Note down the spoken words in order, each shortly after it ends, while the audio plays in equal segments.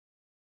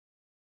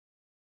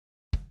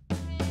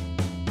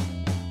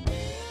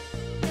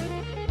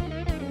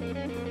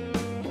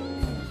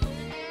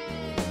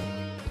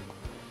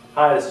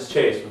Hi, this is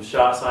Chase from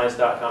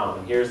ShotScience.com,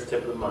 and here's the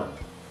tip of the month.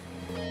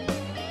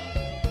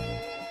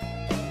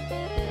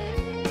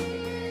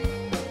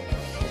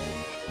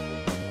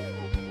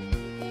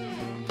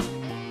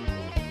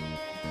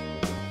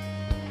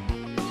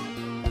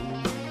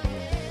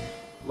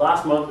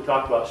 Last month we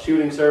talked about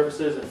shooting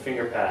surfaces and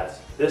finger pads.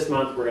 This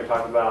month we're going to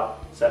talk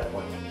about set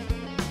point.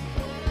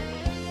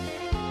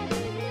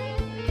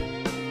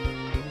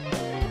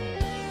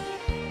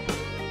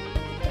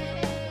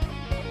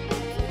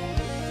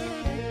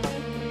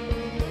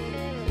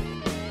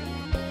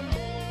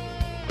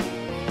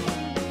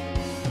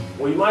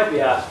 Well, you might be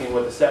asking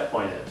what the set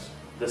point is.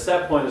 The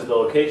set point is the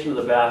location of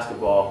the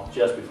basketball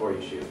just before you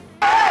shoot.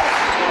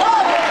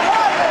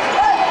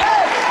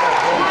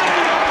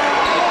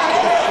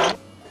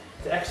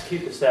 To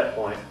execute the set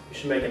point, you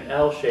should make an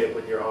L shape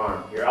with your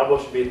arm. Your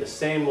elbow should be at the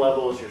same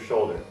level as your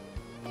shoulder.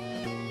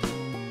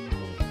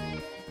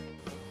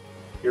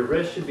 Your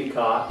wrist should be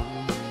caught.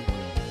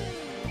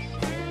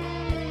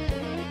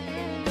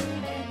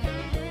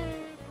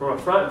 From a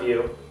front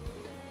view,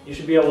 you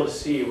should be able to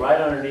see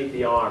right underneath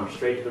the arm,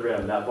 straight to the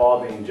rim, that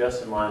ball being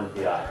just in line with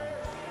the eye.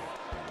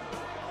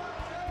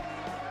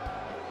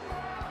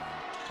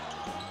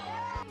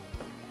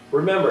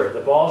 Remember,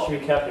 the ball should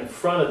be kept in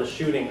front of the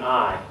shooting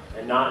eye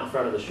and not in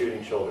front of the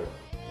shooting shoulder.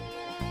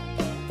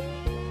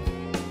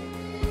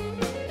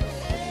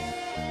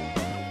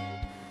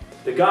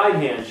 The guide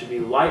hand should be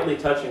lightly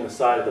touching the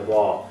side of the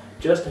ball,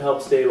 just to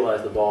help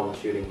stabilize the ball in the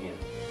shooting hand.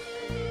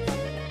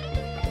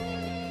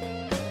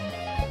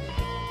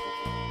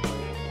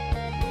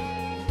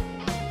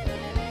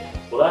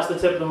 Well, that's the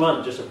tip of the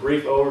month, just a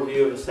brief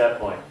overview of the set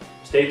point.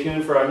 Stay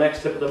tuned for our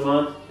next tip of the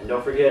month, and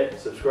don't forget,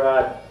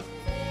 subscribe.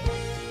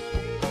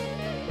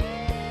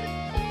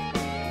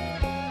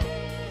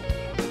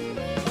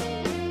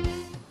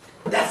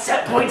 That's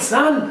set point,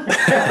 son!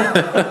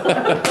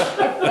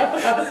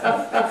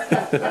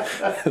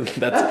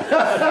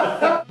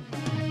 That's